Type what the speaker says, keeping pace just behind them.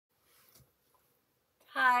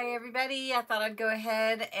Hi everybody, I thought I'd go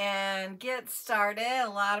ahead and get started. A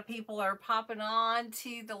lot of people are popping on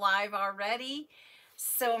to the live already,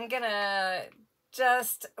 so I'm gonna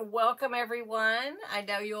just welcome everyone. I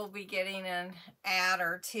know you'll be getting an ad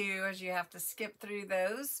or two as you have to skip through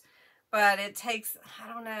those, but it takes,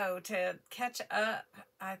 I don't know, to catch up.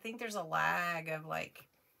 I think there's a lag of like,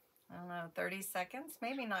 I don't know, 30 seconds,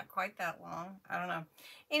 maybe not quite that long. I don't know.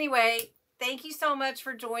 Anyway, thank you so much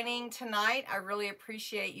for joining tonight. I really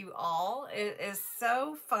appreciate you all. It is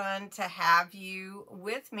so fun to have you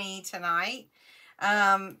with me tonight.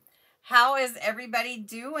 How is everybody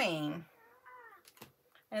doing?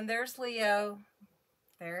 And there's Leo.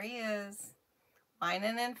 There he is,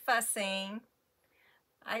 whining and fussing.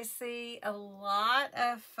 I see a lot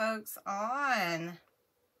of folks on.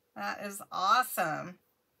 That is awesome.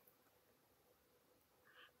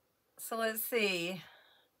 So let's see.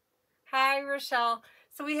 Hi, Rochelle.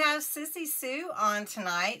 So we have Sissy Sue on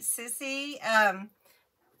tonight. Sissy, I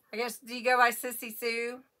guess, do you go by Sissy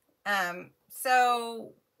Sue?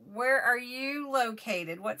 So where are you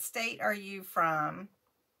located? What state are you from,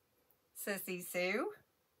 Sissy Sue?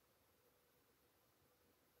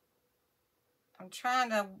 I'm trying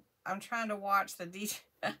to watch the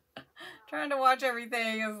trying to watch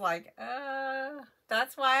everything. It's like,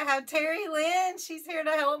 that's why I have Terry Lynn. She's here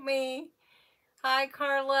to help me. Hi,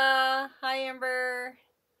 Carla. Hi, Amber.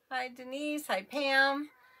 Hi, Denise. Hi, Pam.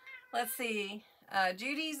 Let's see.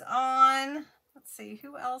 Judy's on. Let's see.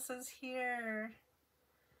 Who else is here?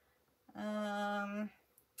 I'm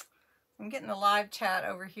getting the live chat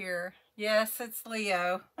over here. Yes, it's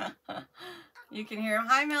Leo. You can hear him.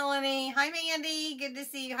 Hi, Melanie. Hi, Mandy. Good to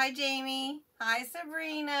see you. Hi, Jamie. Hi,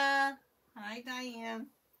 Sabrina. Hi, Diane.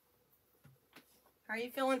 How are you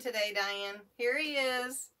feeling today, Diane? Here he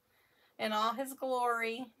is in all his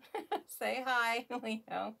glory. Say hi,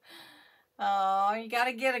 Leo. Oh, you got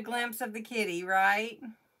to get a glimpse of the kitty, right?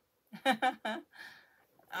 All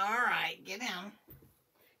right, get him.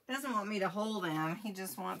 Doesn't want me to hold him. He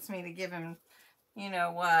just wants me to give him, you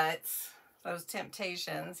know what, those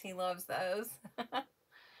temptations. He loves those.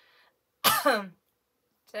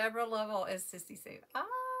 Deborah Lovell is Sissy Sue.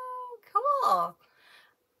 Oh, cool.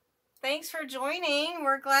 Thanks for joining.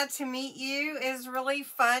 We're glad to meet you. It's really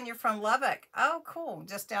fun. You're from Lubbock. Oh, cool.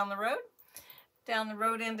 Just down the road. Down the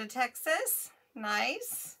road into Texas.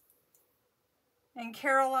 Nice. And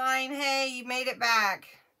Caroline, hey, you made it back.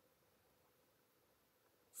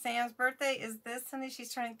 Sam's birthday is this Sunday.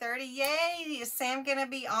 She's turning 30. Yay! Is Sam going to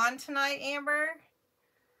be on tonight, Amber?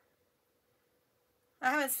 I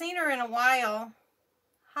haven't seen her in a while.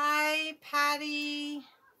 Hi, Patty.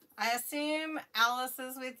 I assume Alice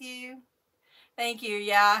is with you. Thank you.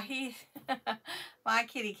 Yeah, my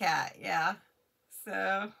kitty cat. Yeah.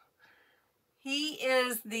 So he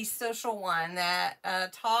is the social one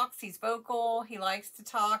that talks. He's vocal. He likes to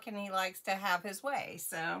talk and he likes to have his way.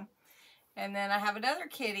 So, and then I have another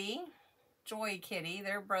kitty, Joy Kitty.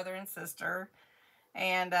 They're brother and sister.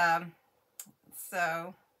 And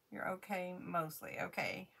so you're okay mostly.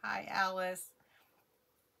 Okay. Hi, Alice.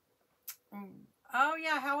 Oh,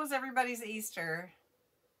 yeah. How was everybody's Easter?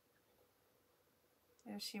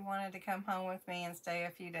 If she wanted to come home with me and stay a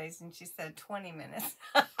few days, and she said 20 minutes.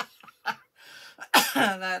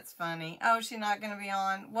 That's funny. Oh, she's not going to be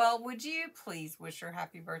on. Well, would you please wish her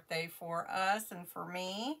happy birthday for us and for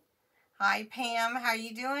me? Hi, Pam. How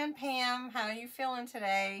you doing, Pam? How are you feeling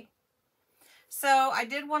today? So I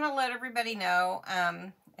did want to let everybody know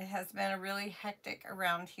it has been a really hectic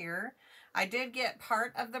around here. I did get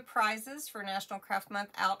part of the prizes for National Craft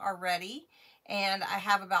Month out already, and I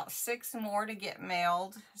have about 6 more to get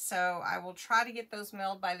mailed. So I will try to get those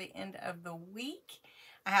mailed by the end of the week.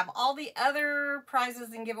 I have all the other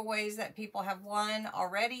prizes and giveaways that people have won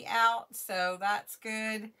already out, so that's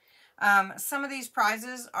good. Some of these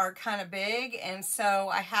prizes are kind of big, and so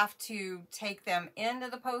I have to take them into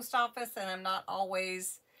the post office, and I'm not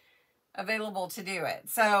always available to do it.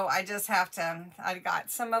 So I just have to, I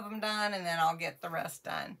got some of them done, and then I'll get the rest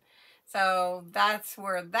done. So that's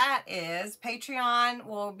where that is. Patreon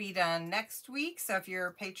will be done next week. So if you're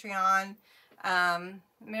a Patreon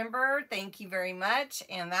member, thank you very much.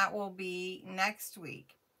 And that will be next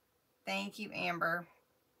week. Thank you, Amber.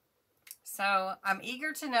 So I'm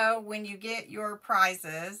eager to know when you get your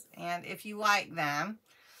prizes and if you like them.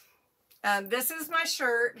 This is my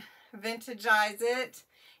shirt, Vintagize It.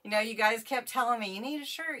 You know, you guys kept telling me, you need a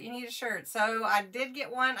shirt, you need a shirt. So I did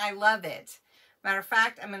get one. I love it. Matter of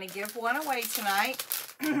fact, I'm going to give one away tonight.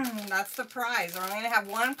 That's the prize. We're only going to have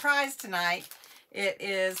one prize tonight. It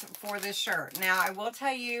is for this shirt. Now, I will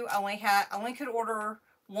tell you, I only could order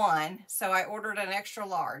one, so I ordered an extra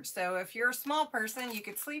large. So if you're a small person, you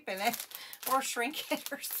could sleep in it or shrink it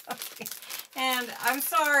or something. And I'm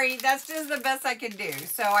sorry, that's just the best I could do.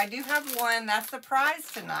 So I do have one. That's the prize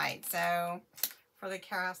tonight. So for the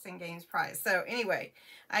Crafts and Games prize. So anyway,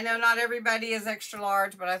 I know not everybody is extra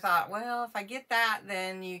large, but I thought, well, if I get that,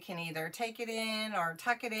 then you can either take it in or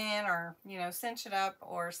tuck it in or, you know, cinch it up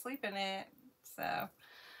or sleep in it. So,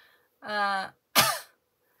 Pam,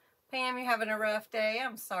 you having a rough day?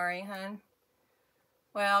 I'm sorry, hun.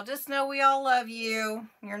 Well, just know we all love you.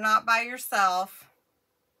 You're not by yourself.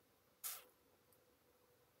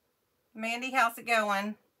 Mandy, how's it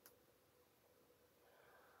going?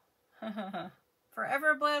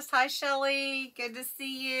 Forever blessed. Hi, Shelly. Good to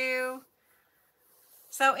see you.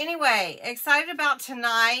 So anyway, excited about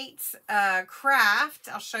tonight's craft.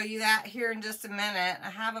 I'll show you that here in just a minute. I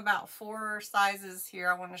have about 4 sizes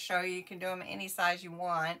here I want to show you. You can do them any size you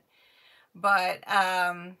want. But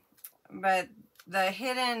the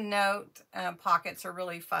hidden note pockets are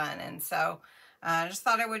really fun. And so I just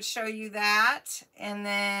thought I would show you that. And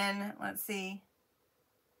then, let's see.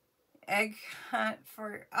 Egg hunt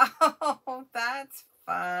for, oh, that's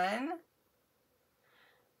fun.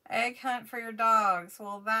 Egg hunt for your dogs.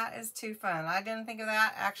 Well, that is too fun. I didn't think of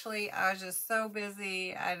that. Actually, I was just so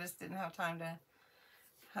busy. I just didn't have time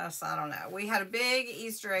to, so I don't know. We had a big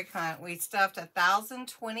Easter egg hunt. We stuffed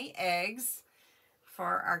 1,020 eggs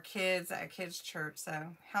for our kids at kids' church. So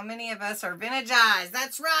how many of us are vintageized?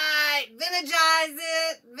 That's right. Vintagize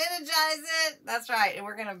it. Vintagize it. That's right. And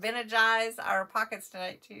we're going to vintagize our pockets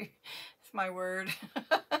tonight too. It's my word.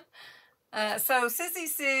 So Sissy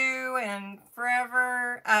Sue and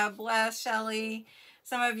Forever Bless Shelly,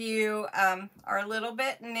 some of you are a little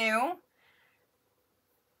bit new.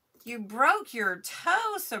 You broke your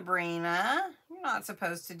toe, Sabrina. You're not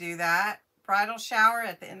supposed to do that. Bridal shower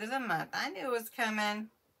at the end of the month. I knew it was coming.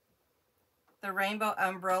 The rainbow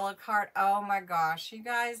umbrella card. Oh my gosh, you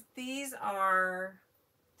guys, these are,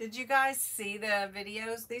 did you guys see the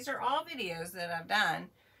videos? These are all videos that I've done,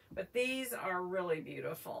 but these are really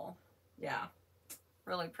beautiful. Yeah,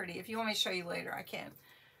 really pretty. If you want me to show you later, I can.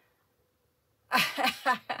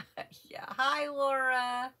 Yeah, hi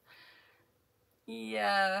Laura.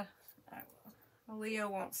 Yeah, Leo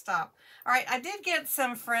won't stop. All right, I did get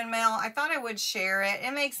some friend mail. I thought I would share it.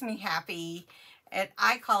 It makes me happy.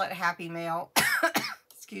 I call it happy mail.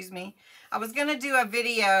 Excuse me. I was going to do a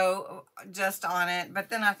video just on it, but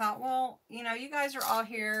then I thought, well, you know, you guys are all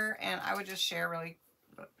here, and I would just share really.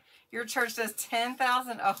 Your church does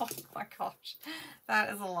 10,000. Oh my gosh.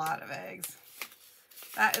 That is a lot of eggs.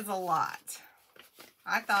 That is a lot.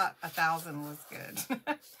 I thought 1,000 was good.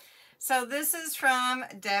 So this is from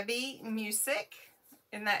Debbie Music.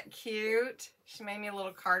 Isn't that cute? She made me a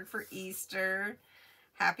little card for Easter.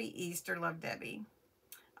 Happy Easter. Love, Debbie.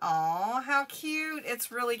 Oh, how cute.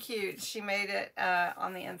 It's really cute. She made it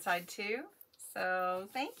on the inside too. So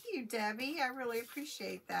thank you, Debbie. I really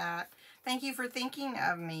appreciate that. Thank you for thinking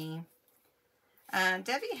of me.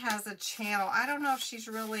 Debbie has a channel. I don't know if she's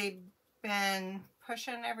really been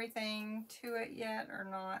pushing everything to it yet or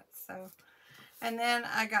not. So, and then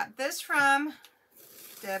I got this from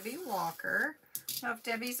Debbie Walker. I don't know if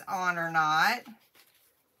Debbie's on or not.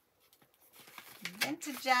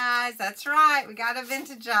 Vintagize. That's right. We got to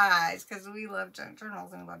vintagize because we love junk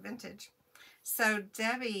journals and love vintage. So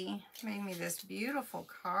Debbie made me this beautiful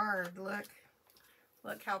card. Look.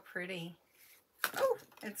 Look how pretty. Oh,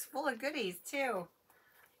 it's full of goodies too.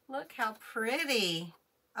 Look how pretty.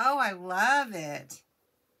 Oh, I love it.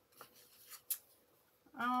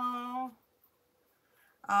 Oh.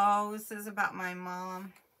 Oh, this is about my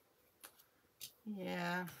mom.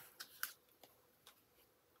 Yeah.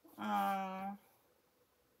 Oh.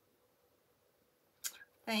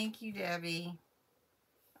 Thank you, Debbie.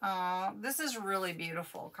 Oh, this is a really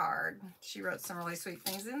beautiful card. She wrote some really sweet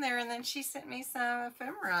things in there, and then she sent me some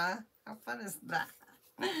ephemera. How fun is that?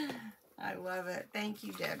 I love it. Thank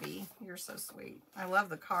you, Debbie. You're so sweet. I love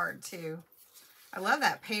the card, too. I love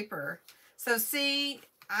that paper. So, see,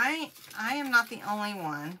 I am not the only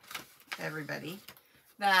one, everybody,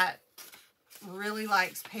 that really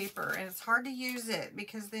likes paper. And it's hard to use it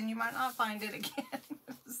because then you might not find it again.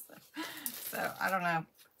 So, I don't know.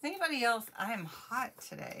 Anybody else? I am hot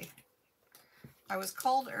today. I was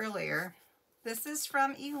cold earlier. This is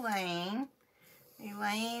from Elaine.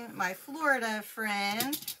 Elaine, my Florida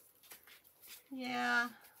friend. Yeah,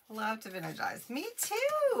 love to vintagize. Me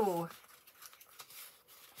too.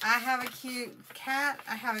 I have a cute cat.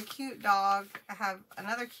 I have a cute dog. I have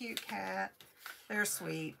another cute cat. They're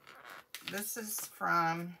sweet. This is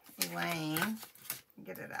from Elaine.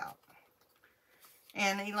 Get it out.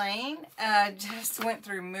 And Elaine just went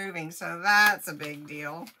through moving, so that's a big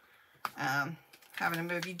deal. Having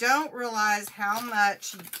to move. You don't realize how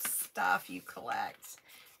much stuff you collect,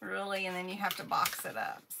 really, and then you have to box it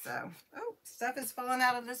up. So, oh, stuff is falling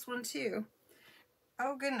out of this one too.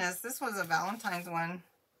 Oh goodness, this was a Valentine's one.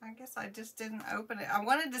 I guess I just didn't open it. I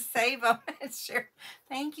wanted to save them and share.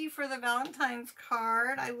 Thank you for the Valentine's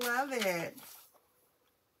card. I love it.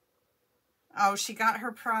 Oh, she got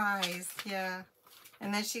her prize. Yeah.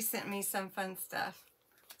 And then she sent me some fun stuff.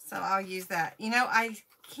 So I'll use that. You know, I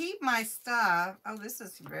keep my stuff. Oh, this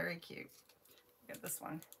is very cute. Look at this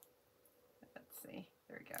one. Let's see.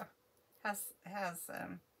 There we go. Has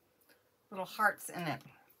little hearts in it.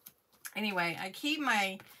 Anyway, I keep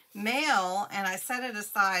my mail and I set it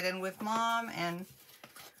aside, and with Mom and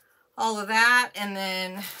all of that, and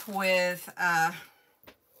then with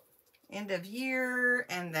end of year,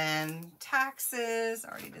 and then taxes. I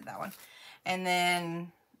already did that one. And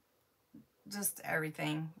then just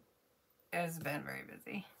everything has been very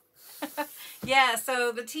busy. Yeah,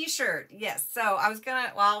 so the t-shirt. Yes, so I was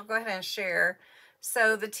gonna, well, I'll go ahead and share.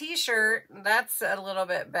 So the t-shirt, that's a little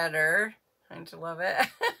bit better. I love it.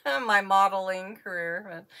 My modeling career.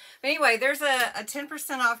 But anyway, there's a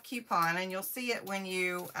 10% off coupon, and you'll see it when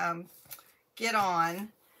you get on.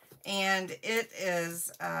 And it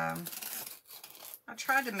is, I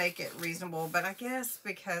tried to make it reasonable, but I guess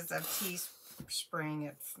because of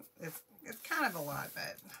Teespring, it's kind of a lot,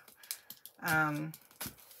 but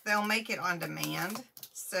they'll make it on demand,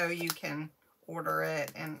 so you can order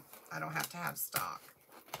it, and I don't have to have stock.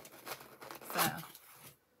 So,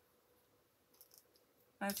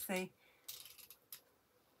 let's see.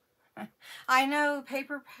 I know,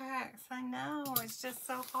 paper packs. I know, it's just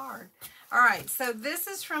so hard. All right, so this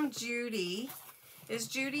is from Judy. Was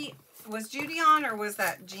Judy on, or was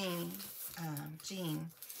that Jean? Jean.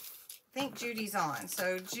 I think Judy's on.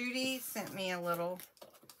 So Judy sent me a little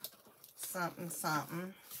something,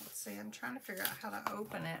 something. Let's see, I'm trying to figure out how to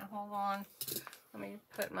open it. Hold on. Let me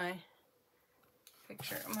put my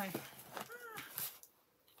picture.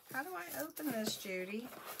 How do I open this, Judy?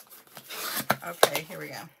 Okay, here we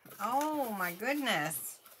go. Oh my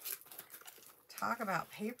goodness. Talk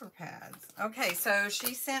about paper pads. Okay, so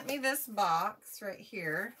she sent me this box right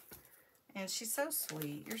here. And she's so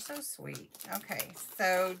sweet. You're so sweet. Okay,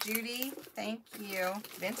 so Judy, thank you.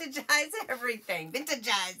 Vintagize everything.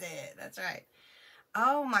 Vintagize it. That's right.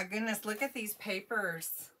 Oh my goodness, look at these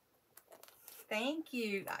papers. Thank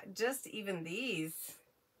you. Just even these.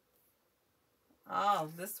 Oh,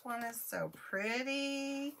 this one is so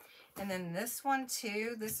pretty. And then this one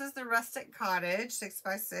too. This is the Rustic Cottage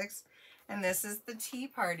 6x6. And this is the Tea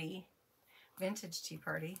Party. Vintage Tea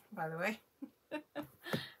Party, by the way.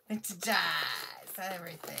 Vintagize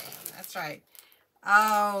everything. That's right.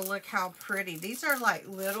 Oh, look how pretty. These are like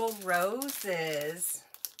little roses.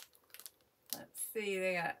 Let's see.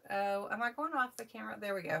 They got, oh, am I going off the camera?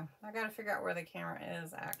 There we go. I got to figure out where the camera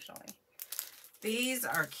is actually. These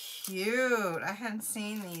are cute. I hadn't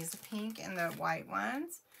seen these pink and the white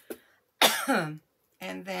ones.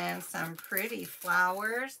 And then some pretty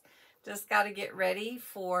flowers. Just got to get ready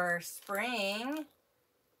for spring.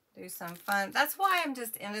 Do some fun. That's why I'm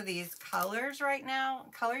just into these colors right now.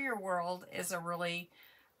 Color Your World is a really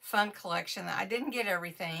fun collection. I didn't get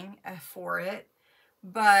everything for it,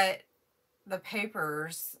 but the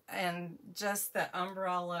papers and just the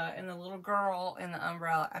umbrella and the little girl in the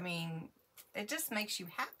umbrella, I mean, it just makes you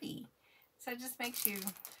happy. So it just makes you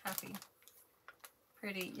happy.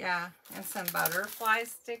 Pretty, yeah. And some butterfly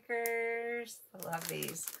stickers. I love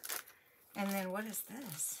these. And then what is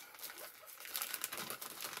this?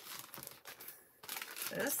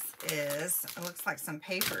 This is, it looks like some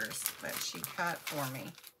papers that she cut for me.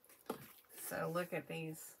 So look at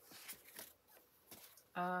these.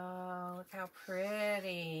 Oh, look how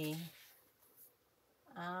pretty.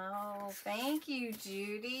 Oh, thank you,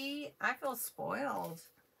 Judy. I feel spoiled.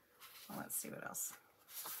 Well, let's see what else.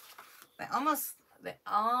 They almost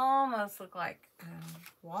look like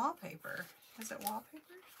wallpaper. Is it wallpaper?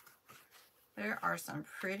 There are some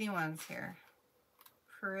pretty ones here.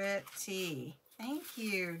 Pretty. Thank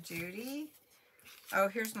you, Judy. Oh,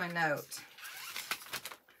 here's my note.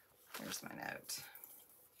 Here's my note.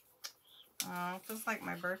 Oh, it feels like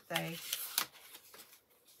my birthday.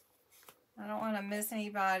 I don't want to miss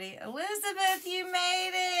anybody. Elizabeth, you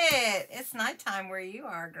made it. It's nighttime where you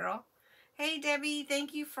are, girl. Hey, Debbie,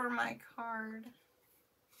 thank you for my card.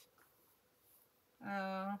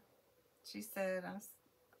 Oh, she said,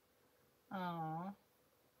 oh.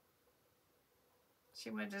 She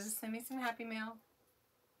wanted to just send me some happy mail.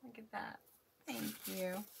 Look at that. Thank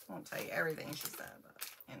you. I won't tell you everything she said, but,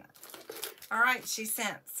 you know. All right, she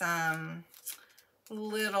sent some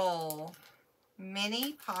little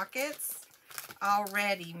mini pockets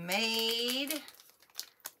already made.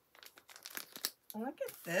 Look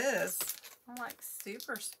at this. I'm like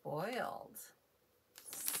super spoiled.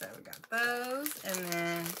 So we got those, and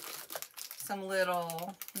then some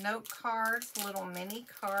little note cards, little mini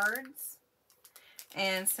cards,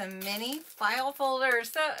 and some mini file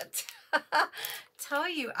folders. So tell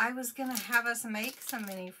you, I was gonna have us make some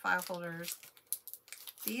mini file folders.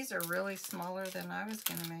 These are really smaller than I was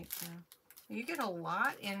gonna make them. You get a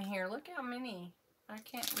lot in here. Look how many. I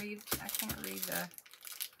can't read the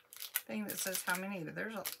thing that says how many, but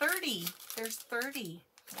there's 30. There's 30.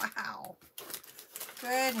 Wow.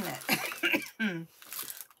 Goodness.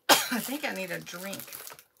 I think I need a drink.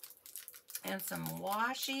 And some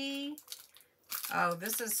washi. Oh,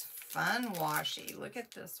 this is fun washi. Look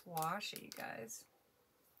at this washi, you guys.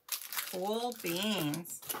 Cool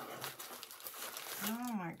beans.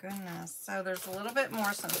 Oh my goodness. So there's a little bit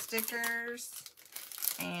more, some stickers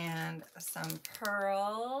and some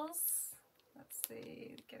pearls. Let's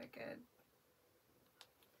see, get it good.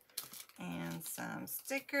 And some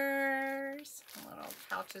stickers, little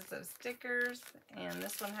pouches of stickers. And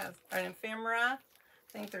this one has an ephemera.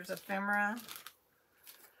 I think there's ephemera.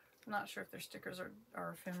 I'm not sure if their stickers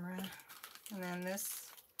are ephemera. And then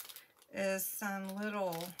this is some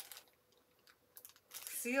little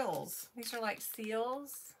seals. These are like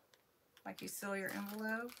seals, like you seal your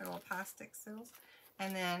envelope, little plastic seals.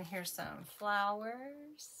 And then here's some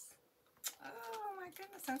flowers. Oh my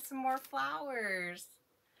goodness, and some more flowers.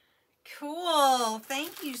 Cool.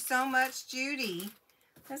 Thank you so much, Judy.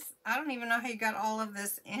 I don't even know how you got all of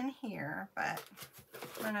this in here, but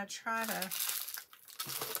I'm going to try to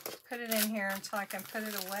put it in here until I can put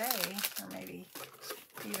it away, or maybe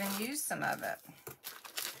even use some of it.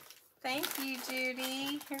 Thank you,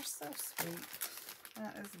 Judy. You're so sweet.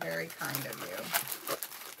 That is very kind of you.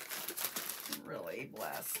 I'm really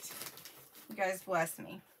blessed. You guys bless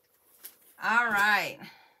me. All right.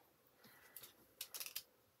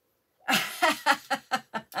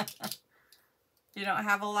 You don't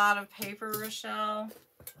have a lot of paper, Rochelle?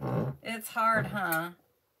 It's hard, huh?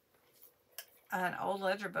 An old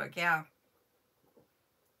ledger book, yeah.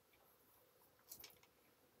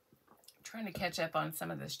 Trying to catch up on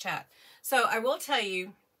some of this chat. So I will tell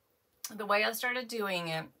you, the way I started doing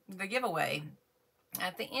it, the giveaway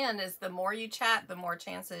at the end is the more you chat, the more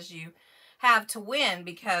chances you have to win,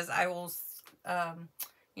 because I will,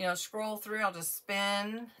 you know, scroll through. I'll just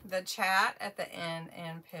spin the chat at the end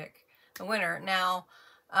and pick the winner. Now,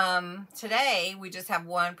 today we just have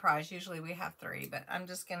one prize. Usually we have 3, but I'm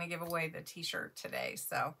just going to give away the t-shirt today.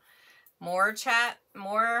 So more chat,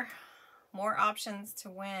 more options to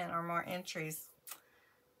win, or more entries.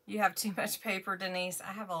 You have too much paper, Denise.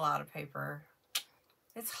 I have a lot of paper.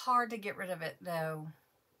 It's hard to get rid of it though.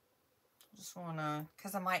 Just wanna,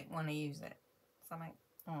 because I might want to use it. So I might,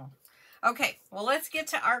 Okay, well, let's get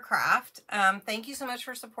to our craft. Thank you so much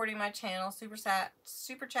for supporting my channel. Super chat,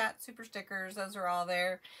 super stickers, those are all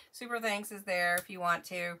there. Super thanks is there if you want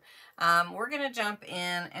to. We're going to jump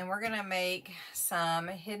in and we're going to make some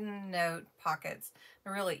hidden note pockets.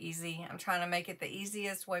 They're really easy. I'm trying to make it the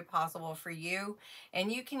easiest way possible for you.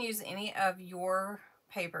 And you can use any of your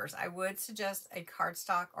papers. I would suggest a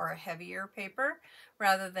cardstock or a heavier paper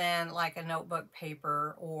rather than like a notebook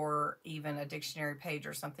paper or even a dictionary page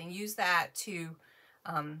or something. Use that to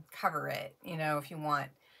cover it, you know, if you want.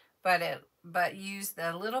 But use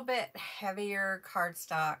the little bit heavier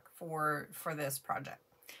cardstock for this project.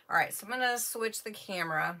 All right, so I'm going to switch the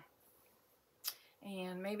camera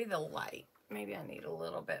and maybe the light. Maybe I need a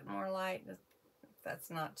little bit more light. That's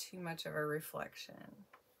not too much of a reflection.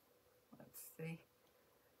 Let's see.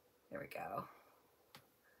 There we go.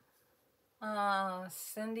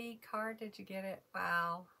 Cindy card, did you get it?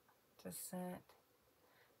 Wow. Just sent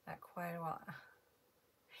that quite a while.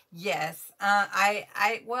 Yes.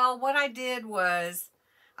 Well, what I did was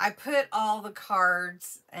I put all the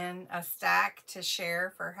cards in a stack to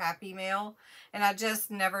share for Happy Mail, and I just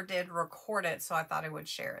never did record it, so I thought I would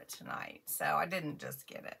share it tonight. So I didn't just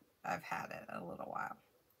get it. I've had it a little while.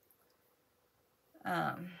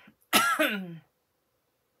 Did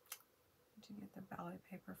you get the ballet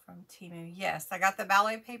paper from Temu? Yes, I got the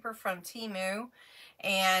ballet paper from Temu,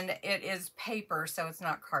 and it is paper, so it's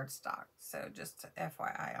not cardstock. So just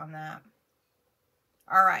FYI on that.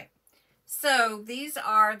 All right. So these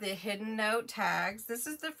are the hidden note tags. This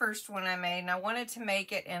is the first one I made, and I wanted to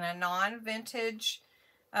make it in a non-vintage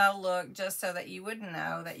look just so that you would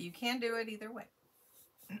know that you can do it either way.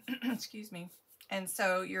 Excuse me. And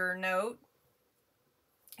so your note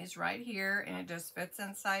is right here, and it just fits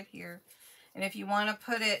inside here. And if you want to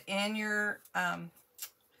put it in your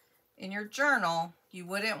journal, you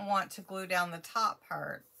wouldn't want to glue down the top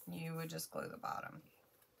part. You would just glue the bottom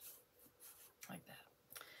like that.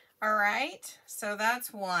 All right, so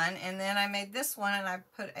that's one. And then I made this one and I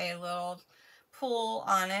put a little pull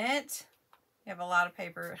on it. You have a lot of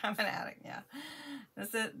paper. I'm an addict, yeah.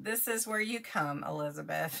 This is where you come,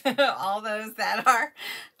 Elizabeth. all those that are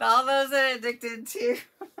addicted to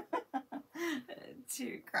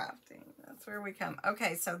to crafting. That's where we come.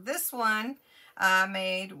 Okay, so this one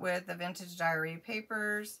made with the Vintage Diary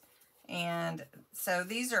papers. And so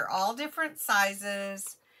these are all different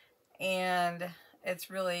sizes, and it's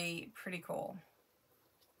really pretty cool.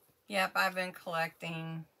 Yep, I've been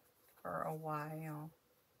collecting for a while.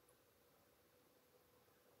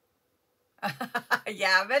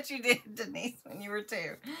 Yeah, I bet you did, Denise, when you were 2.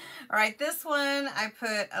 All right, this one I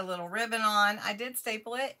put a little ribbon on. I did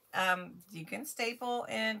staple it. You can staple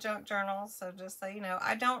in junk journals, so just so you know.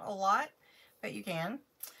 I don't a lot, but you can.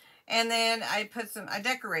 And then I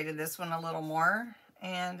decorated this one a little more,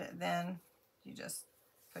 and then you just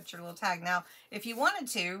put your little tag. Now, if you wanted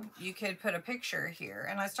to, you could put a picture here,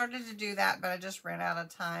 and I started to do that, but I just ran out of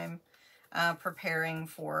time preparing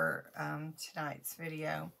for tonight's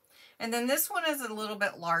video. And then this one is a little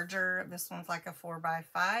bit larger. This one's like a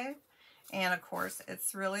 4x5. And of course,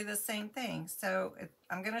 it's really the same thing. So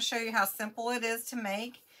I'm going to show you how simple it is to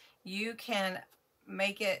make. You can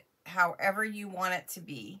make it however you want it to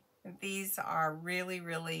be. These are really,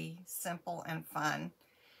 really simple and fun.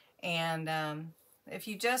 And if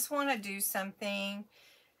you just want to do something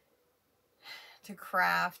to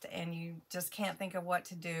craft and you just can't think of what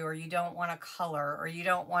to do, or you don't want to color, or you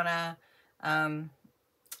don't want to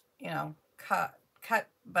you know, cut a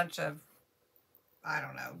bunch of, I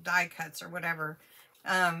don't know, die cuts or whatever.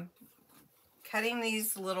 Cutting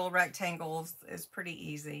these little rectangles is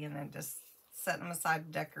pretty easy, and then just set them aside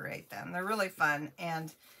to decorate them. They're really fun,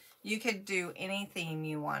 and you could do anything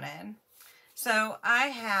you wanted. So I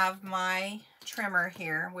have my trimmer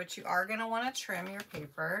here, which you are going to want to trim your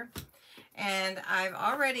paper. And I've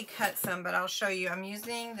already cut some, but I'll show you. I'm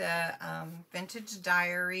using the Vintage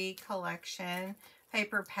Diary Collection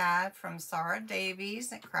paper pad from Sarah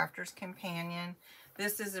Davies at Crafter's Companion.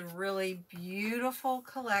 This is a really beautiful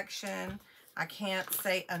collection. I can't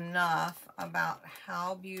say enough about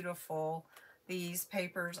how beautiful these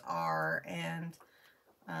papers are. And,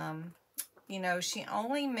 you know, she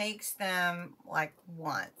only makes them like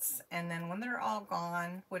once. And then when they're all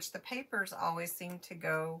gone, which the papers always seem to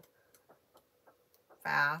go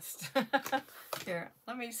fast. Here,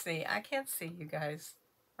 let me see. I can't see you guys.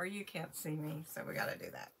 Or you can't see me, so we got to do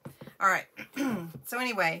that. All right. So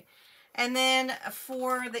anyway, and then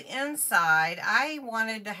for the inside, I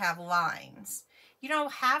wanted to have lines. You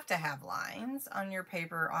don't have to have lines on your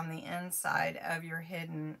paper on the inside of your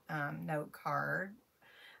hidden note card,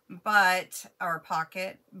 or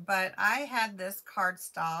pocket. But I had this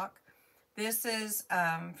cardstock. This is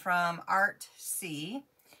from Art C,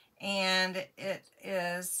 and it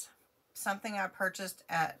is something I purchased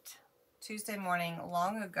at Tuesday Morning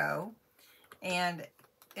long ago, and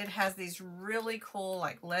it has these really cool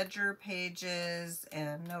like ledger pages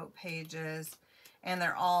and note pages, and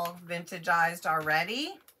they're all vintageized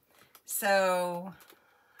already, so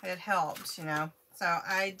it helps, you know. So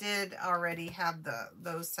I did already have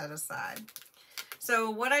those set aside.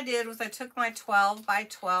 So what I did was I took my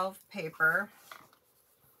 12x12 paper,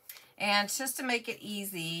 and just to make it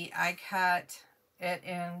easy, I cut it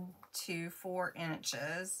into 4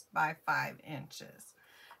 inches by 5 inches.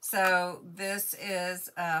 So this is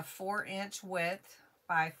a 4-inch width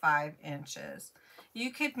by 5 inches.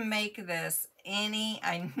 You could make this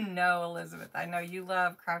I know, Elizabeth, I know you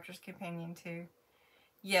love Crafter's Companion too.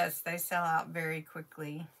 Yes, they sell out very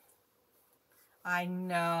quickly. I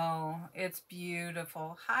know, it's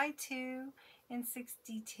beautiful. Hi, 2 and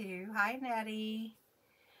 62. Hi, Nettie.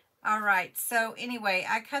 All right, so anyway,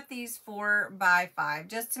 I cut these 4 by 5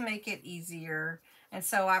 just to make it easier. And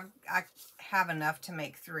so I have enough to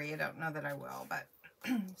make 3. I don't know that I will, but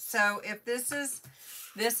so if this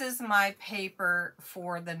is my paper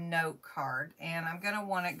for the note card, and I'm going to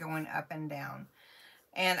want it going up and down.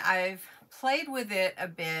 And I've played with it a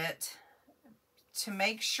bit to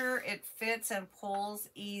make sure it fits and pulls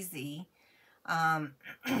easy.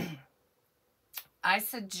 I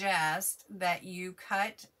suggest that you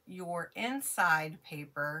cut your inside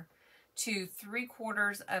paper to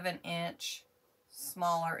 3/4 of an inch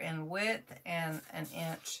smaller in width and an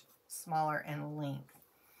inch smaller in length.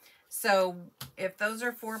 So if those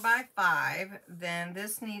are 4 by 5, then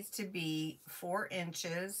this needs to be 4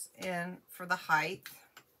 inches in for the height.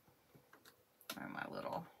 Where are my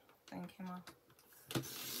little thing came off.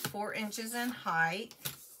 4 inches in height.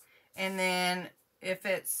 And then if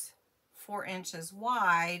it's 4 inches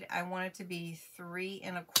wide, I want it to be 3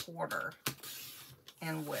 1/4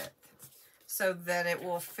 in width, so that it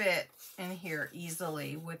will fit in here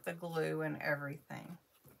easily with the glue and everything.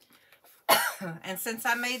 And since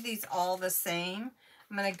I made these all the same,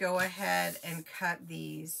 I'm going to go ahead and cut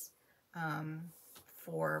these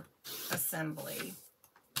for assembly.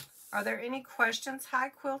 Are there any questions?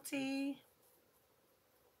 Hi, Quilty.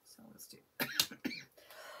 So let's do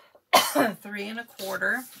 3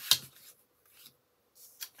 1/4.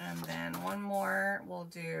 And then one more, we'll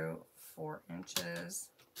do 4 inches.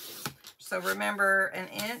 So remember, an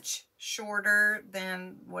inch shorter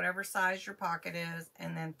than whatever size your pocket is,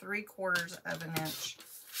 and then 3/4 of an inch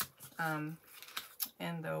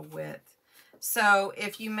in the width. So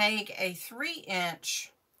if you make a 3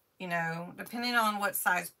 inch, you know, depending on what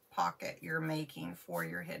size pocket you're making for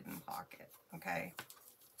your hidden pocket, okay?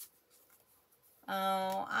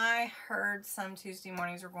 Oh, I heard some Tuesday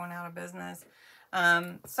mornings are going out of business.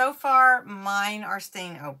 So far, mine are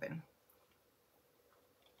staying open.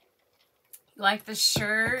 Like the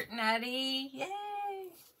shirt, Nettie? Yay!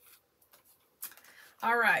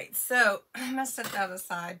 All right, so I'm going to set that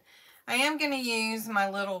aside. I am going to use my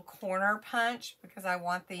little corner punch because I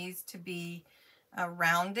want these to be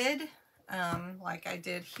rounded, like I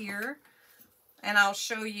did here. And I'll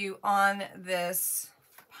show you on this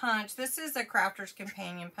punch. This is a Crafter's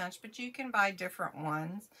Companion punch, but you can buy different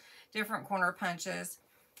ones, different corner punches.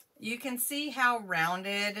 You can see how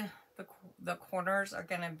rounded the corners are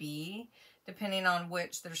going to be, depending on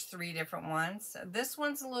which. There's 3 different ones. So this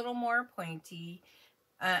one's a little more pointy,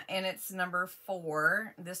 and it's number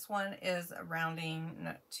 4. This one is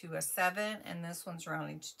rounding to a 7, and this one's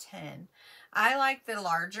rounding to 10. I like the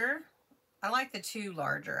larger. I like the 2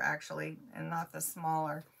 larger, actually, and not the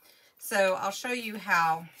smaller. So I'll show you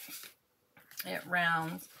how it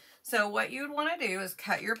rounds. So what you would want to do is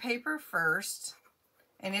cut your paper first.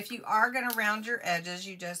 And if you are going to round your edges,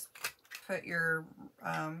 you just put your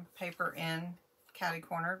paper in catty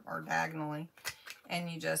corner or diagonally, and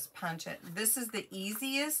you just punch it. This is the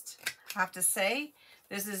easiest, I have to say,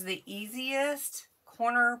 this is the easiest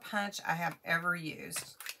corner punch I have ever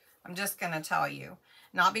used. I'm just going to tell you.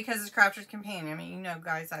 Not because it's Crafter's Companion. I mean, you know,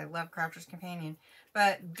 guys, I love Crafter's Companion.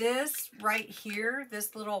 But this right here,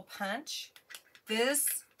 this little punch,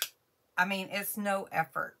 this, I mean, it's no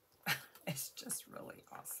effort. It's just really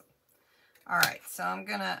awesome. All right, so I'm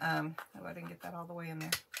going to, oh, I didn't get that all the way in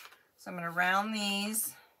there. So I'm going to round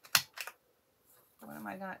these. What am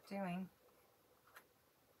I not doing?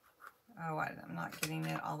 Oh, I'm not getting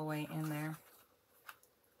it all the way in there.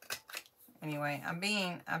 Anyway,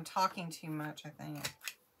 I'm talking too much, I think.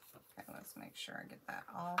 Okay, let's make sure I get that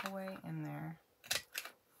all the way in there.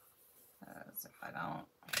 If I don't,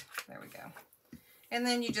 there we go. And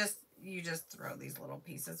then you just throw these little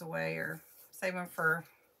pieces away or save them for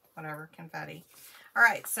whatever, confetti. All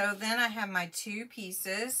right, so then I have my 2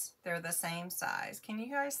 pieces. They're the same size. Can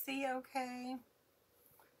you guys see okay?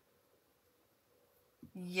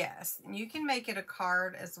 Yes, you can make it a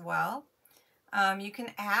card as well. You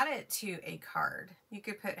can add it to a card. You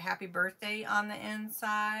could put happy birthday on the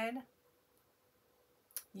inside.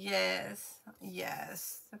 Yes,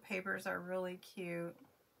 yes, the papers are really cute.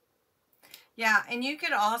 Yeah, and you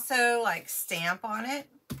could also like stamp on it.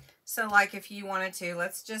 So like if you wanted to,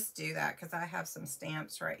 let's just do that because I have some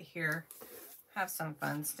stamps right here. Have some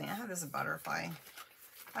fun stamps. I have this butterfly.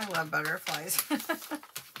 I love butterflies.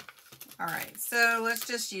 All right, so let's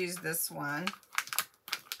just use this one.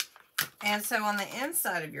 And so on the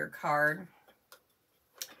inside of your card,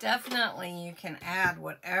 definitely you can add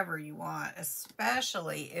whatever you want,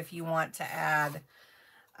 especially if you want to add,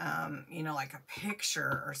 you know, like a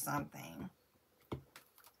picture or something.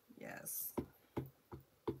 Yes.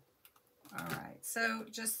 All right, so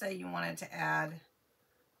just say you wanted to add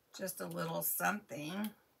just a little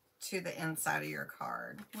something to the inside of your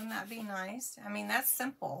card. Wouldn't that be nice? I mean, that's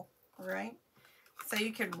simple, right? So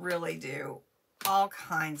you could really do all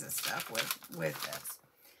kinds of stuff with this.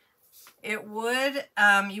 It would,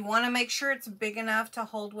 you want to make sure it's big enough to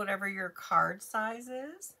hold whatever your card size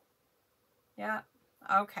is. Yeah,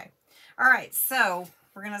 okay. All right, so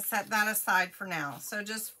we're going to set that aside for now. So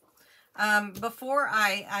just, before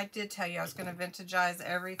I did tell you I was going to vintagize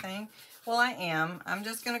everything. Well, I am. I'm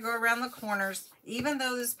just going to go around the corners. Even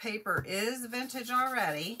though this paper is vintage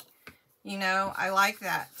already, you know, I like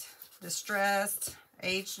that distressed,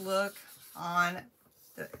 aged look on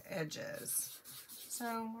the edges.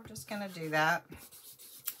 So we're just going to do that.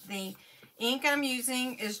 The ink I'm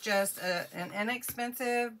using is just an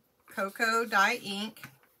inexpensive cocoa dye ink.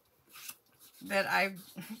 that I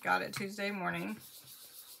got it Tuesday morning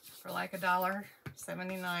for like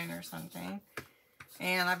 $1.79 or something.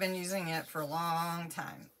 And I've been using it for a long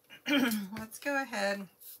time. Let's go ahead.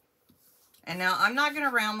 And now I'm not going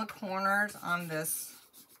to round the corners on this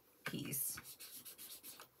piece.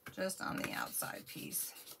 Just on the outside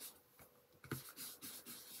piece.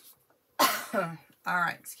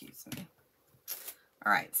 Alright, excuse me.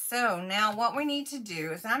 Alright, so now what we need to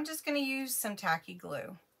do is I'm just going to use some tacky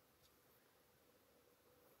glue.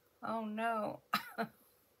 Oh no.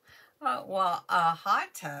 Oh, well, a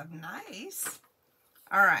hot tub, nice.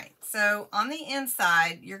 Alright, so on the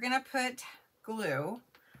inside, you're going to put glue,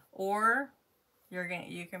 or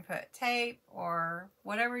you can put tape, or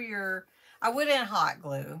whatever I wouldn't hot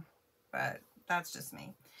glue, but that's just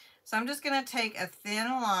me. So I'm just going to take a thin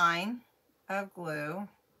line of glue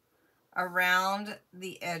around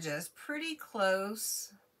the edges, pretty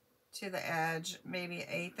close to the edge, maybe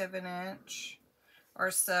 1/8 of an inch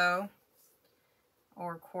or so,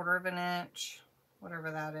 or 1/4 of an inch,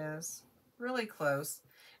 whatever that is, really close.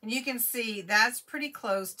 And you can see that's pretty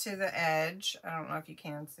close to the edge. I don't know if you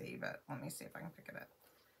can see, but let me see if I can pick it up.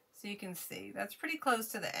 So you can see that's pretty close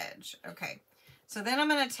to the edge. Okay, so then I'm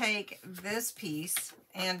going to take this piece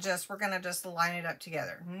and we're going to just line it up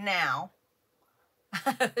together. Now,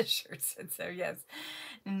 the shirt said so, yes.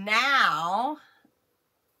 Now,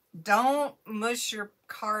 don't mush your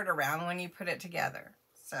card around when you put it together.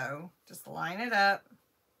 So just line it up.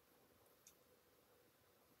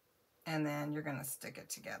 And then you're going to stick it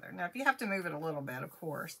together. Now, if you have to move it a little bit, of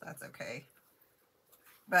course, that's okay.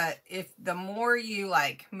 But the more you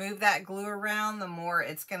like move that glue around, the more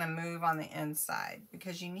it's going to move on the inside,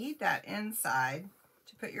 because you need that inside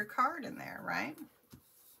to put your card in there, right?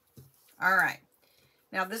 All right.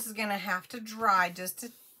 Now, this is going to have to dry just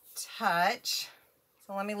a touch.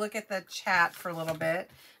 So let me look at the chat for a little bit.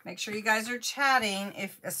 Make sure you guys are chatting,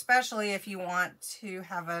 especially if you want to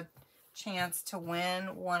have a chance to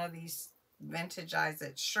win one of these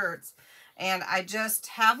Vintage-ized shirts. And I just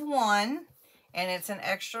have one, and it's an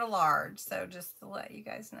extra large, so just to let you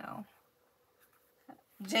guys know.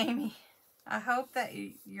 Jamie, I hope that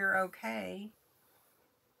you're okay.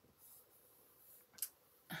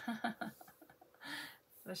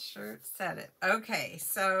 The shirt said it. Okay,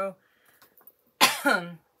 so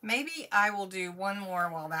maybe I will do one more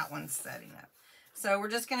while that one's setting up. So we're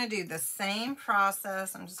just going to do the same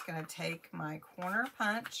process. I'm just going to take my corner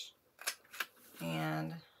punch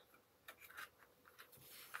and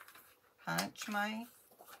punch my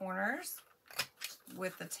corners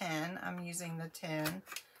with the 10. I'm using the 10,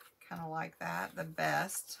 kind of like that, the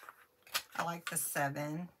best. I like the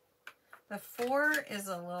 7. The 4 is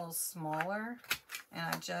a little smaller,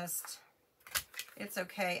 and it's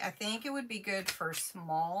okay. I think it would be good for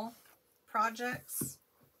small projects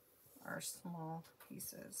or small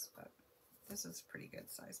pieces, but this is a pretty good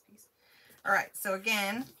size piece. All right, so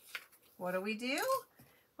again, what do?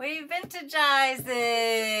 We vintage-ize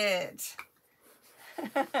it.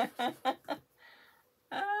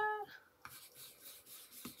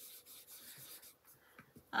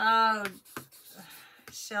 Oh,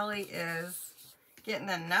 Shelly is getting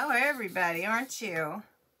to know everybody, aren't you?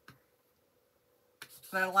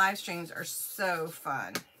 The live streams are so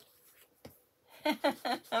fun.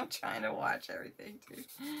 I'm trying to watch everything too.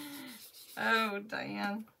 Oh,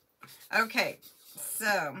 Diane. Okay,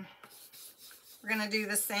 so we're going to do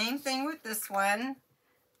the same thing with this one.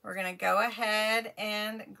 We're going to go ahead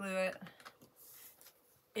and glue it.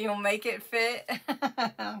 You'll make it fit.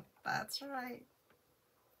 That's right.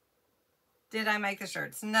 Did I make the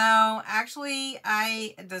shirts? No, actually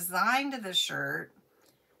I designed the shirt,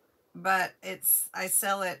 but I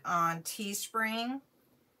sell it on Teespring,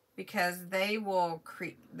 because they'll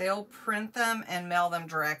print them and mail them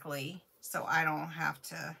directly, so I don't have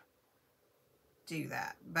to do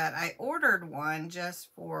that. But I ordered one just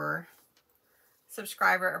for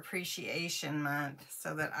Subscriber Appreciation Month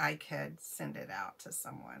so that I could send it out to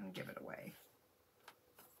someone and give it away.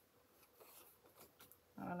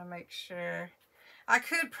 I want to make sure. I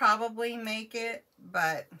could probably make it,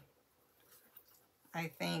 but I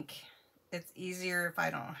think it's easier if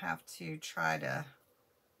I don't have to try to.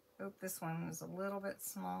 Oh, this one is a little bit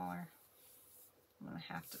smaller. I'm going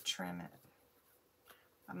to have to trim it.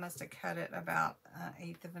 I must have cut it about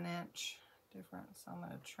 1/8 of an inch different, so I'm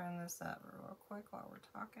going to trim this up real quick while we're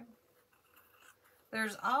talking.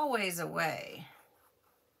 There's always a way.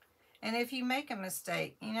 And if you make a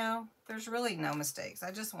mistake, you know, there's really no mistakes.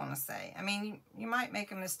 I just want to say. I mean, you might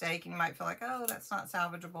make a mistake and you might feel like, oh, that's not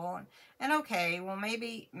salvageable. And okay, well,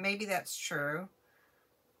 maybe that's true.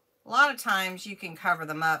 A lot of times you can cover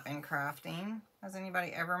them up in crafting. Has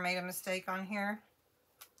anybody ever made a mistake on here?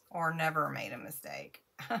 Or never made a mistake?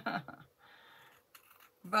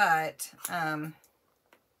 But, let me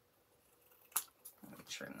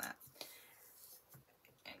trim that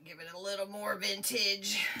and give it a little more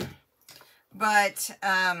vintage. But,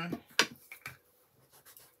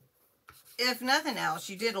 if nothing else,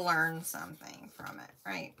 you did learn something from it,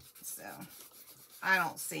 right? So, I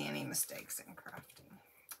don't see any mistakes in crafting.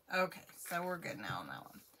 Okay, so we're good now on that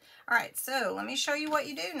one. All right, so let me show you what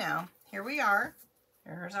you do now. Here we are.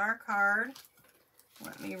 Here's our card.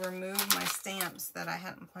 Let me remove my stamps that I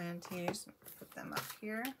hadn't planned to use. Put them up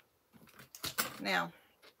here. Now,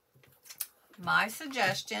 my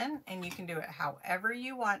suggestion, and you can do it however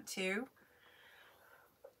you want to,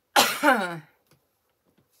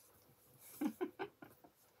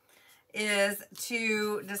 is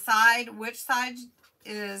to decide which side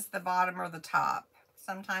is the bottom or the top.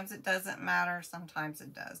 Sometimes it doesn't matter, sometimes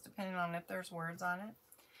it does, depending on if there's words on it.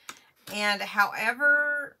 And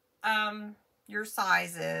however your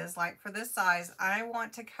size is, like for this size, I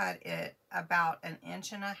want to cut it about 1.5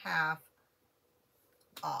 inches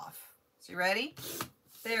off. So you ready?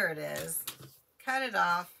 There it is. Cut it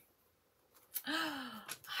off.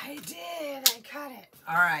 I did. I cut it.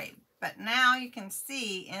 All right. But now you can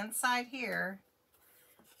see inside here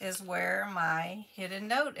is where my hidden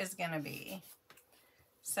note is going to be.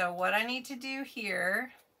 So what I need to do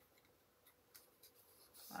here.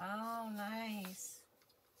 Oh, nice.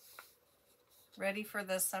 Ready for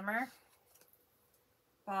the summer?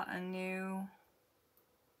 Bought a new.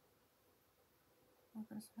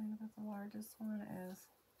 Let's find what the largest one is.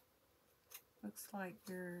 Looks like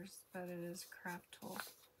yours, but it is craft tool.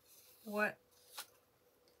 What?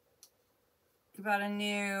 You bought a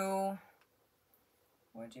new.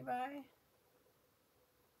 What'd you buy,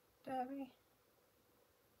 Debbie?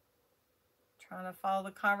 Trying to follow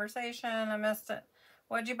the conversation. I missed it.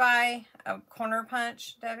 What'd you buy? A corner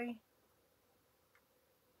punch, Debbie?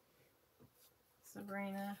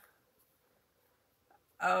 Sabrina.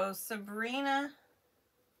 Oh, Sabrina.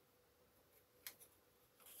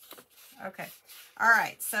 Okay. All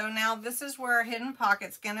right. So now this is where our hidden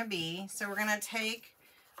pocket's going to be. So we're going to take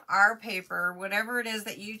our paper, whatever it is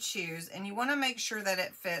that you choose, and you want to make sure that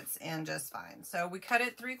it fits in just fine. So we cut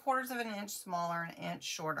it 3/4 of an inch smaller and 1 inch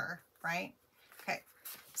shorter, right? Okay.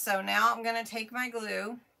 So now I'm going to take my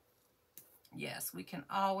glue. Yes, we can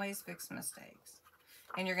always fix mistakes.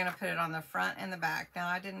 And you're going to put it on the front and the back. Now,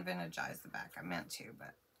 I didn't vintagize the back. I meant to,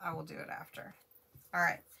 but I will do it after. All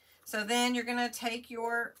right. So then you're going to take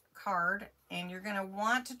your card and you're going to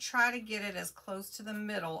want to try to get it as close to the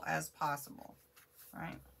middle as possible.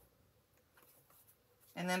 Right?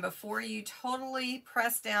 And then before you totally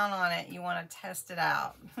press down on it, you want to test it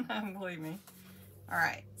out. Believe me. All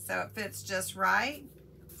right. So it fits just right.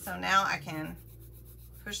 So now I can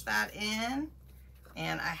push that in.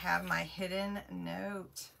 And I have my hidden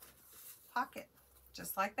note pocket,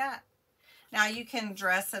 just like that. Now you can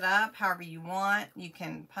dress it up however you want. You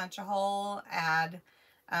can punch a hole, add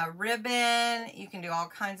a ribbon. You can do all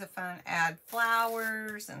kinds of fun, add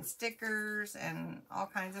flowers and stickers and all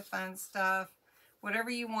kinds of fun stuff. Whatever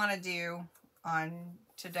you want to do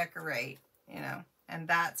to decorate, you know. And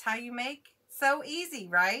that's how you make. So easy,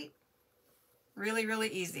 right? Really, really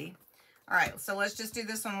easy. All right, so let's just do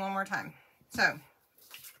this one more time. So,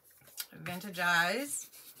 vintagize.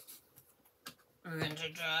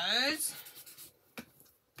 Vintagize.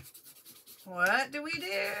 What do? We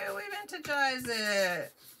vintagize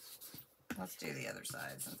it. Let's do the other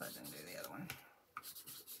side since I didn't do the other one.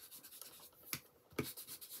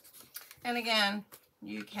 And again,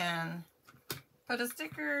 you can put a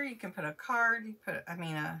sticker, you can put a card, you put,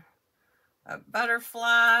 a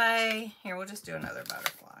butterfly. Here, we'll just do another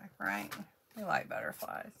butterfly, right? We like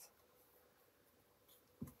butterflies.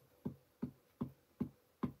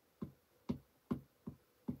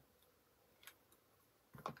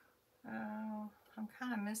 Oh, I'm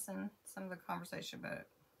kind of missing some of the conversation, but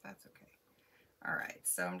that's okay. All right,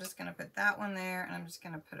 so I'm just going to put that one there, and I'm just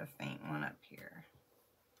going to put a faint one up here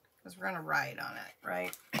because we're going to write on it,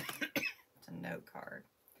 right? It's a note card.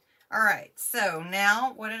 All right, so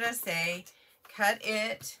now what did I say? Cut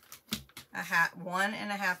it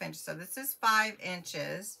 1.5 inches. So this is 5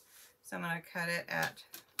 inches. So I'm going to cut it at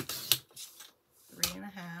 3.5.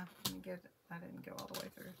 Let me get. I didn't go all the way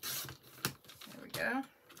through. There we go.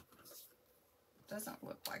 Doesn't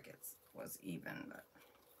look like it was even, but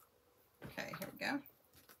okay, here we go.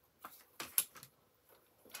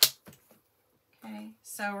 Okay,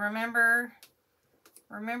 so remember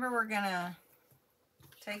we're gonna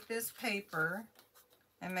take this paper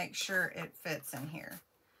and make sure it fits in here.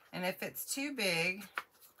 And if it's too big,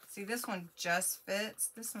 see this one just fits.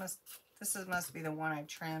 This must be the one I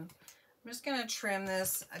trimmed. I'm just going to trim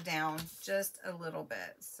this down just a little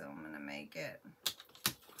bit. So I'm going to make it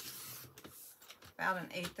about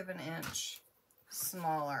 1/8 of an inch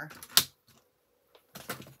smaller.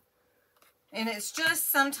 And it's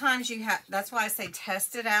just sometimes you have, that's why I say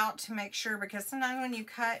test it out to make sure, because sometimes when you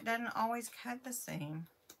cut, it doesn't always cut the same.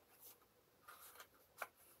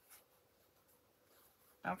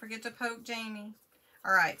 Don't forget to poke Jamie.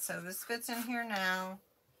 All right, so this fits in here now.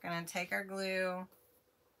 Gonna take our glue,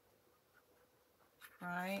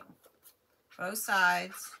 right? Both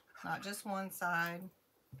sides, not just one side.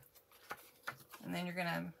 And then you're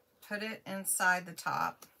gonna put it inside the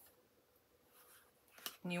top.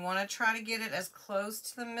 And you want to try to get it as close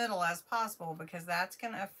to the middle as possible, because that's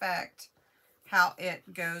going to affect how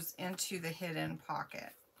it goes into the hidden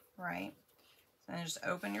pocket, right? So then just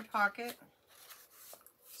open your pocket,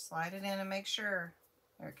 slide it in and make sure.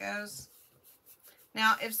 There it goes.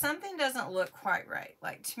 Now, if something doesn't look quite right,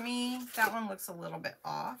 like to me, that one looks a little bit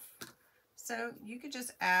off. So you could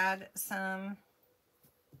just add some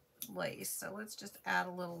lace. So let's just add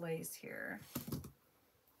a little lace here.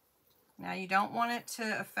 Now you don't want it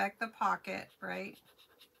to affect the pocket, right?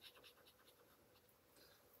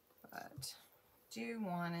 But do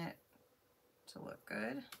want it to look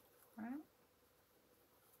good, right?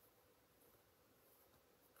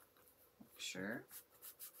 Make sure.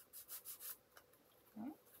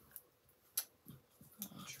 Okay.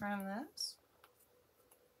 And trim this.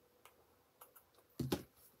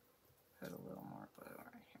 Put a little more glue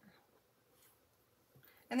right here.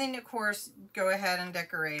 And then, of course, go ahead and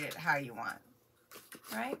decorate it how you want,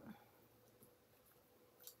 right?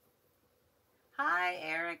 Hi,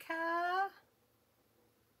 Erica.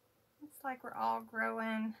 It's like we're all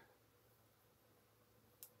growing.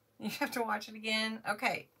 You have to watch it again.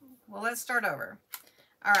 Okay, well, let's start over.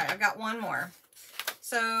 All right, I've got one more.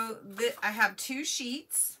 So I have 2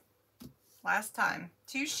 sheets. Last time,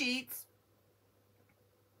 2 sheets.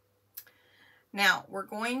 Now, we're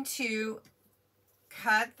going to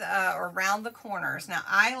cut or round the corners. Now,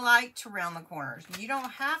 I like to round the corners. You don't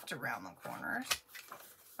have to round the corners,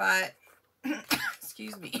 but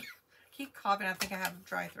excuse me, keep coughing. I think I have a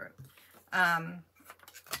dry throat. I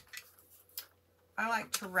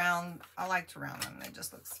like to round them. It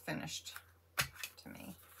just looks finished to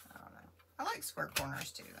me. I don't know. I like square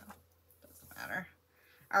corners too, though. Doesn't matter.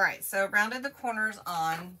 All right, so rounded the corners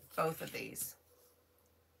on both of these.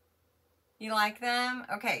 You like them?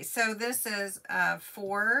 Okay, so this is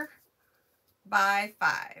 4 by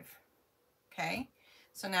 5. Okay,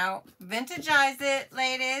 so now vintagize it,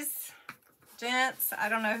 ladies, gents. I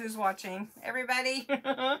don't know who's watching. Everybody?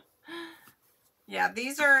 Yeah,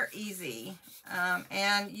 these are easy.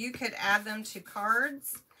 And you could add them to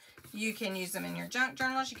cards. You can use them in your junk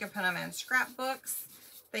journals. You can put them in scrapbooks.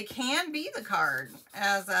 They can be the card,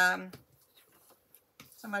 as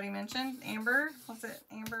somebody mentioned. Amber, was it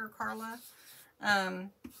Amber or Carla?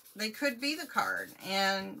 They could be the card,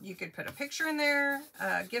 and you could put a picture in there,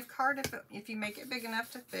 a gift card if you make it big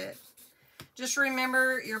enough to fit. Just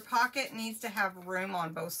remember, your pocket needs to have room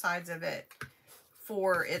on both sides of it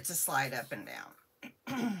for it to slide up and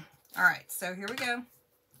down. All right, so here we go.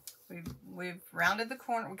 We've rounded the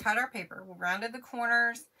corner. We cut our paper. We rounded the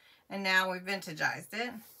corners, and now we've vintagized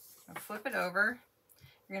it. I'll flip it over.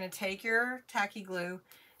 You're going to take your tacky glue,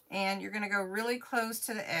 and you're going to go really close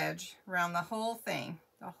to the edge around the whole thing,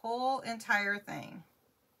 the whole entire thing.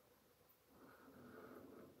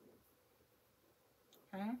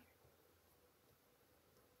 Okay.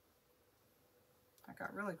 I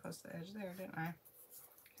got really close to the edge there, didn't I?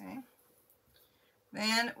 Okay.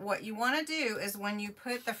 Then what you want to do is when you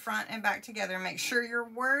put the front and back together, make sure your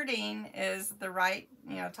wording is the right,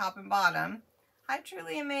 top and bottom. Hi,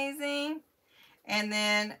 Truly Amazing. And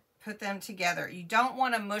then put them together. You don't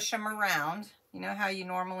want to mush them around, how you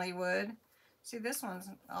normally would. See, this one's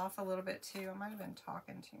off a little bit too. I might have been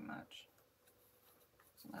talking too much.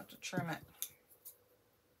 So I'm going to have to trim it.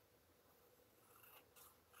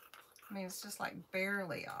 I mean, it's just like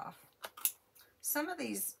barely off. Some of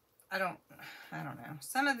these, I don't know.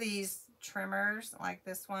 Some of these trimmers, like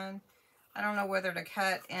this one, I don't know whether to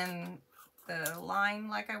cut in the line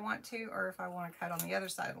like I want to, or if I want to cut on the other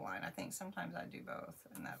side of the line. I think sometimes I do both,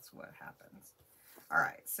 and that's what happens. All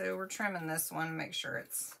right, so we're trimming this one to make sure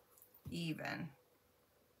it's even.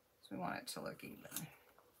 So we want it to look even.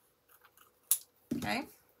 Okay,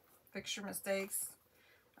 fix your mistakes.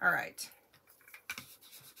 All right.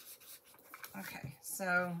 Okay,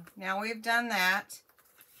 so now we've done that,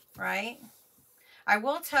 right? I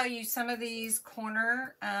will tell you some of these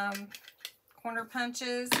corner corner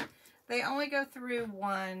punches, they only go through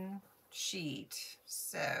one sheet.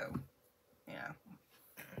 So, you know,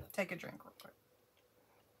 take a drink real quick.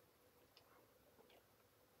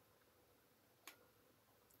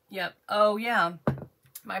 Yep. Oh, yeah.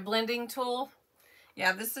 My blending tool.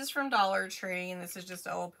 Yeah, this is from Dollar Tree, and this is just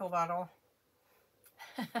an old pill bottle.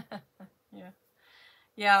 Yeah.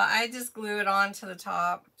 Yeah, I just glue it on to the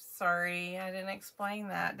top. Sorry, I didn't explain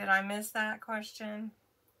that. Did I miss that question?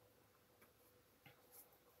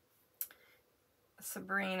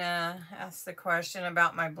 Sabrina asked the question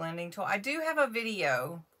about my blending tool. I do have a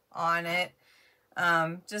video on it,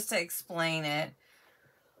 just to explain it.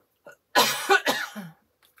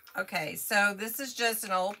 Okay, so this is just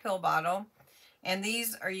an old pill bottle. And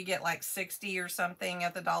these are, you get like 60 or something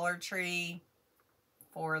at the Dollar Tree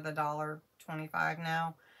for the $1.25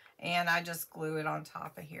 now. And I just glue it on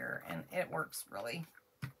top of here. And it works really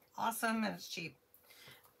awesome, and it's cheap.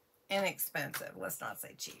 Inexpensive. Let's not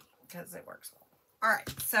say cheap, because it works well. All right,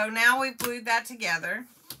 so now we've glued that together,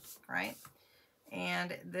 right?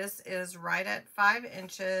 And this is right at 5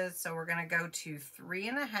 inches. So we're going to go to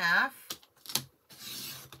 3.5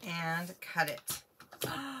 and cut it.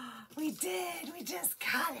 We did. We just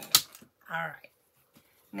cut it. All right.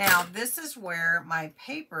 Now, this is where my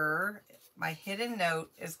paper, my hidden note,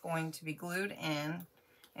 is going to be glued in,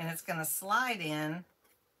 and it's going to slide in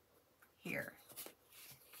here.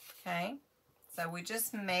 Okay? So we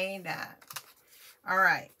just made that. All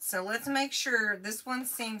right. So let's make sure. This one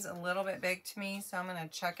seems a little bit big to me, so I'm going to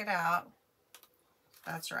check it out.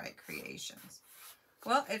 That's right, Creations.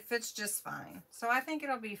 Well, it fits just fine. So I think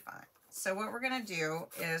it'll be fine. So what we're going to do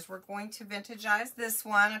is we're going to vintagize this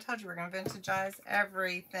one. I told you we're going to vintagize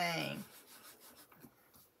everything.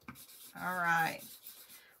 All right.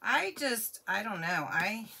 I don't know.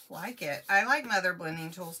 I like it. I like my other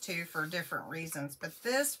blending tools too for different reasons. But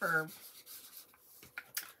this, for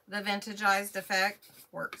the vintagized effect,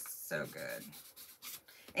 works so good.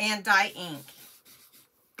 And dye ink.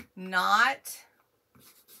 Not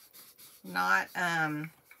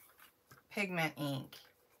pigment ink,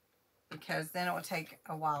 because then it will take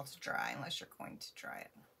a while to dry unless you're going to dry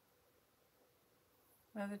it.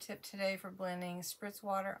 Another tip today for blending: spritz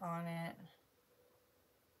water on it.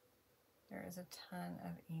 There is a ton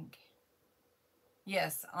of ink.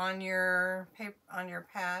 Yes, on your paper, on your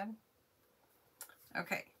pad.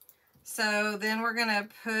 Okay, so then we're gonna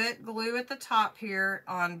put glue at the top here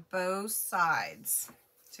on both sides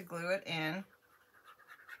to glue it in.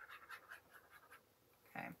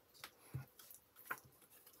 Okay.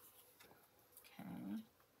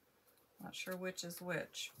 Not sure which is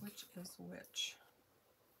which. Which is which?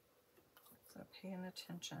 So paying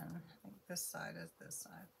attention. I think this side is this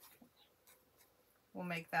side. Okay. We'll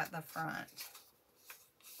make that the front.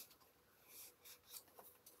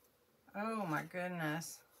 Oh my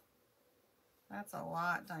goodness. That's a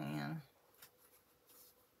lot, Diane.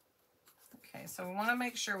 Okay, so we want to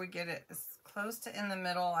make sure we get it as close to in the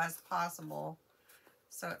middle as possible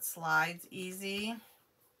so it slides easy.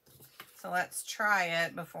 So let's try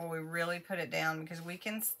it before we really put it down, because we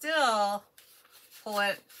can still pull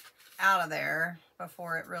it out of there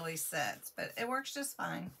before it really sets, but it works just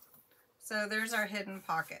fine. So there's our hidden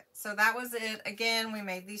pocket. So that was it. Again, we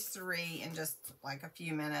made these 3 in just like a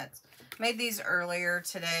few minutes. Made these earlier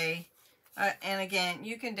today. And again,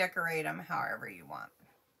 you can decorate them however you want.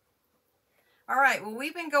 All right, well,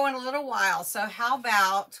 we've been going a little while, so how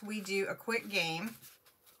about we do a quick game?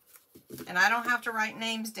 And I don't have to write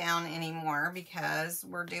names down anymore because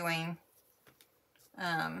we're doing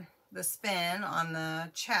the spin on the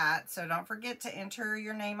chat. So don't forget to enter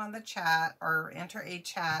your name on the chat, or enter a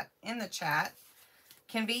chat in the chat.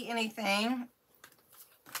 Can be anything.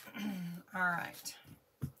 All right.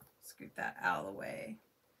 Scoot that out of the way.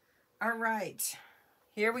 All right.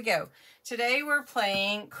 Here we go. Today we're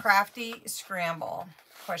playing Crafty Scramble.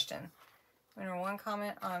 Question. Winner 1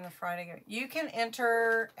 comment on the Friday. You can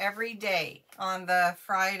enter every day on the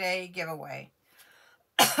Friday giveaway.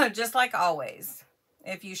 Just like always.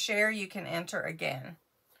 If you share, you can enter again.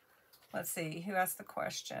 Let's see. Who asked the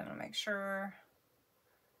question? I'll make sure.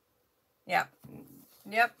 Yep.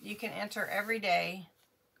 Yep. You can enter every day.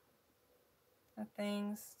 The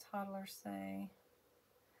things toddlers say.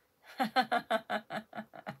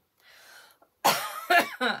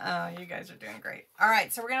 Oh, you guys are doing great. All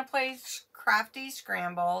right, so we're going to play Crafty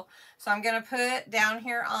Scramble. So I'm going to put down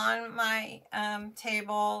here on my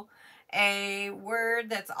table a word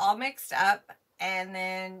that's all mixed up, and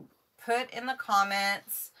then put in the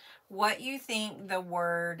comments what you think the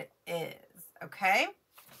word is, okay?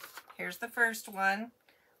 Here's the first one.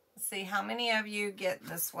 Let's see how many of you get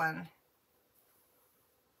this one.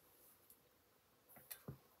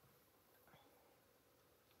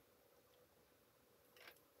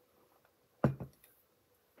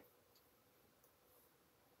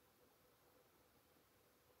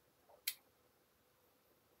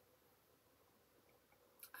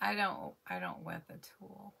 I don't wet the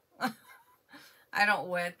tool. I don't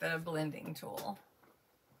wet the blending tool.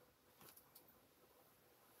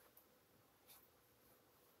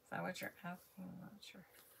 Is that what you're asking? I'm not sure.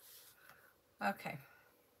 Okay.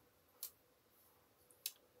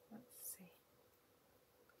 Let's see.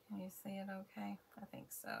 Can you see it okay? I think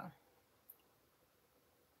so.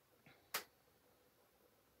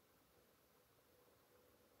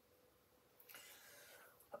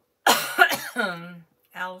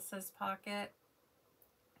 Alice's pocket.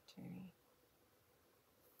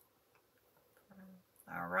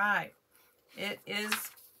 All right. It is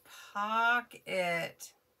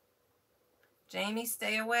pocket. Jamie,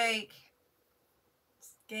 stay awake.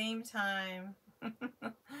 It's game time.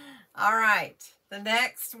 All right. The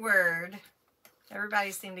next word.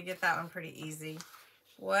 Everybody seemed to get that one pretty easy.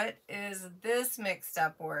 What is this mixed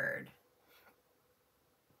up word?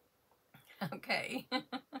 Okay.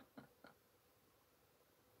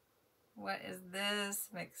 What is this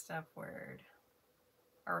mixed up word?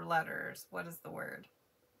 Or letters? What is the word?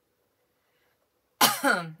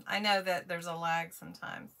 I know that there's a lag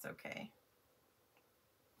sometimes. It's okay.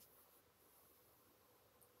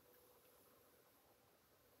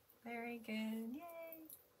 Very good. Yay.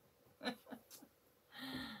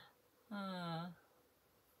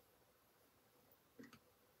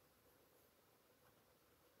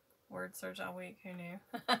 Word search all week. Who knew?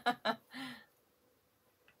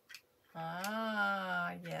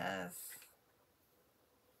 Ah, yes.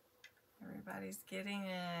 Everybody's getting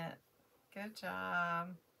it. Good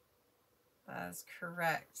job. That is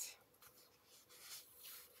correct.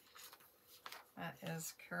 That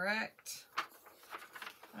is correct.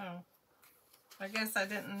 Oh, I guess I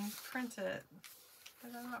didn't print it.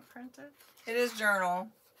 Did I not print it? It is journal.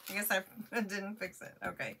 I guess I didn't fix it.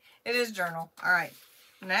 Okay. It is journal. All right.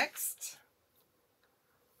 Next.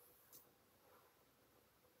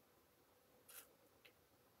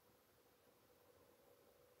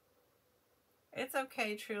 It's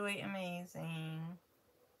okay, truly amazing.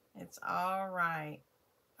 It's all right.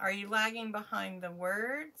 Are you lagging behind the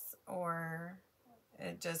words or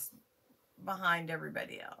it just behind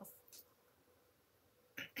everybody else?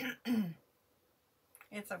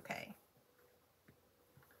 It's okay.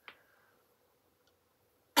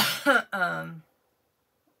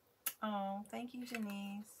 Oh, thank you,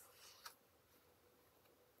 Janice.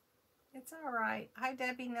 It's all right. Hi,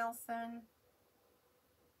 Debbie Nelson.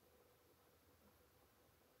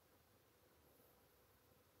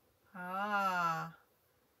 Ah,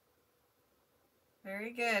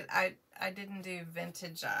 very good. I didn't do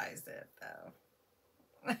vintagize it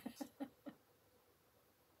though.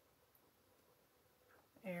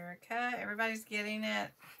 Erica, everybody's getting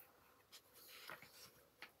it.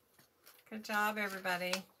 Good job,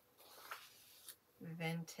 everybody.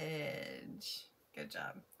 Vintage. Good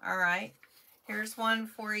job. All right. Here's one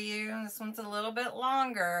for you. This one's a little bit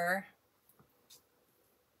longer.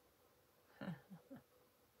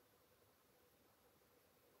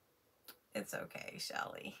 It's okay,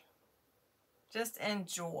 Shelly. Just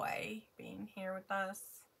enjoy being here with us.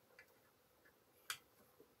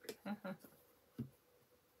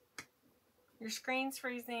 Your screen's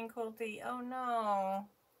freezing, Quilty. Oh no.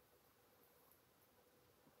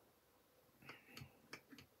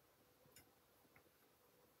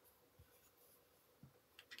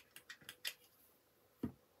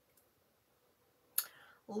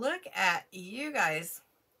 Look at you guys.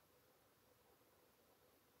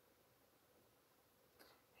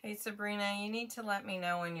 Hey, Sabrina, you need to let me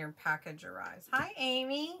know when your package arrives. Hi,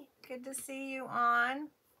 Amy. Good to see you on.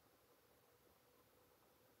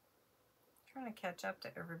 Trying to catch up to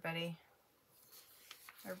everybody.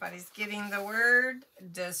 Everybody's getting the word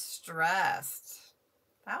distressed.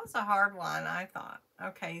 That was a hard one, I thought.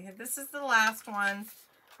 Okay, this is the last one.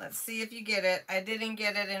 Let's see if you get it. I didn't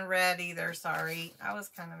get it in red either, sorry. I was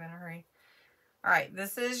kind of in a hurry. All right,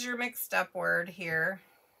 this is your mixed up word here.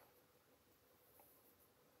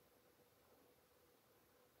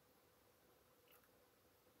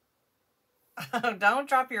 Oh, don't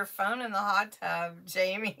drop your phone in the hot tub,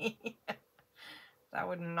 Jamie. That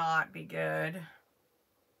would not be good.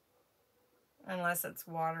 Unless it's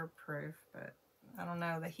waterproof, but I don't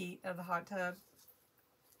know, the heat of the hot tub.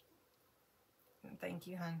 Thank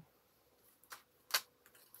you, hon.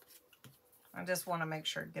 I just want to make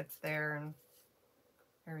sure it gets there and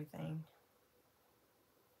everything.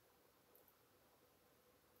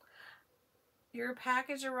 Your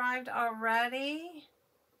package arrived already?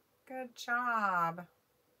 Good job.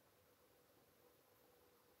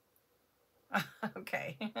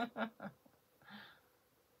 Okay.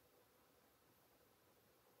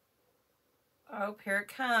 Oh, here it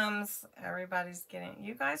comes. Everybody's getting,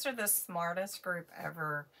 you guys are the smartest group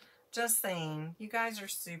ever. Just saying, you guys are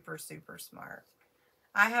super, super smart.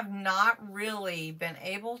 I have not really been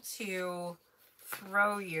able to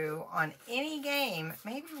throw you on any game.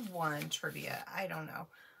 Maybe one trivia. I don't know.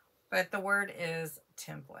 But the word is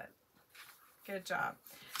template. Good job.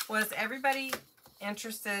 Was everybody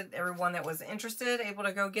interested, everyone that was interested, able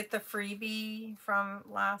to go get the freebie from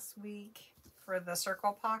last week for the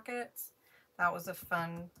circle pockets? That was a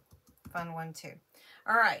fun one too.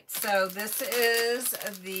 All right, so this is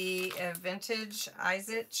the vintage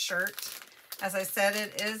Isaac shirt. As I said,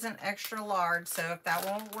 it is an extra large, so if that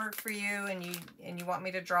won't work for you and you want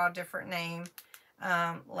me to draw a different name,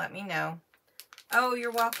 let me know. Oh,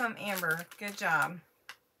 you're welcome, Amber. Good job.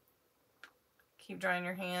 Keep drying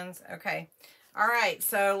your hands. Okay. All right,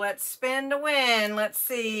 so let's spin to win. Let's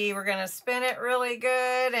see. We're going to spin it really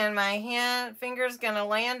good, and my finger's going to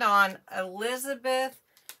land on Elizabeth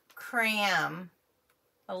Cram.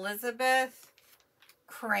 Elizabeth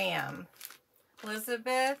Cram.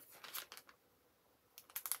 Elizabeth,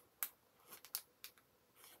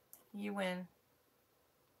 you win.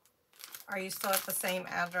 Are you still at the same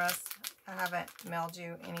address? I haven't mailed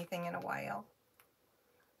you anything in a while.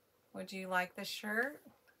 Would you like the shirt?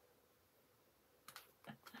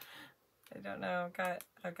 I don't know.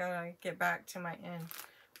 I've got to get back to my end.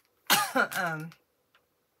 Got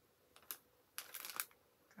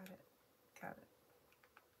it.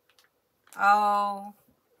 Oh,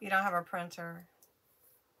 you don't have a printer.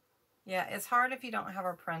 Yeah, it's hard if you don't have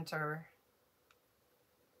a printer.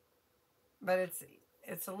 But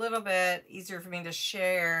it's a little bit easier for me to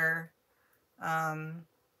share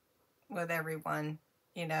with everyone,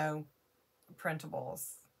 you know,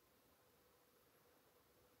 printables.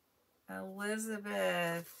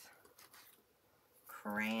 Elizabeth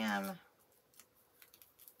Cram.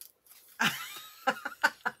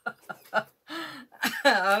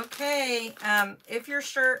 Okay. If your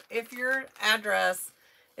address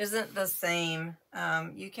isn't the same,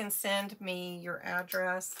 you can send me your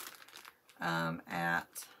address at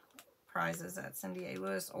prizes at Cindy A.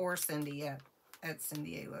 Lewis or Cindy at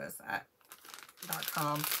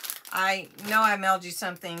CindyALewis.com. I know I mailed you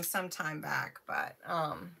something sometime back, but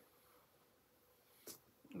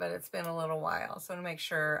it's been a little while, so I want to make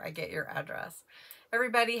sure I get your address.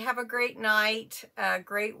 Everybody have a great night, a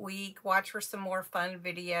great week. Watch for some more fun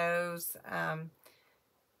videos.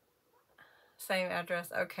 Same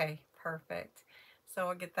address. Okay, perfect. So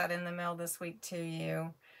I'll get that in the mail this week to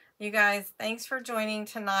you. You guys, thanks for joining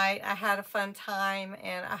tonight. I had a fun time,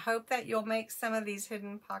 and I hope that you'll make some of these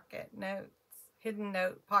hidden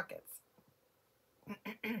note pockets.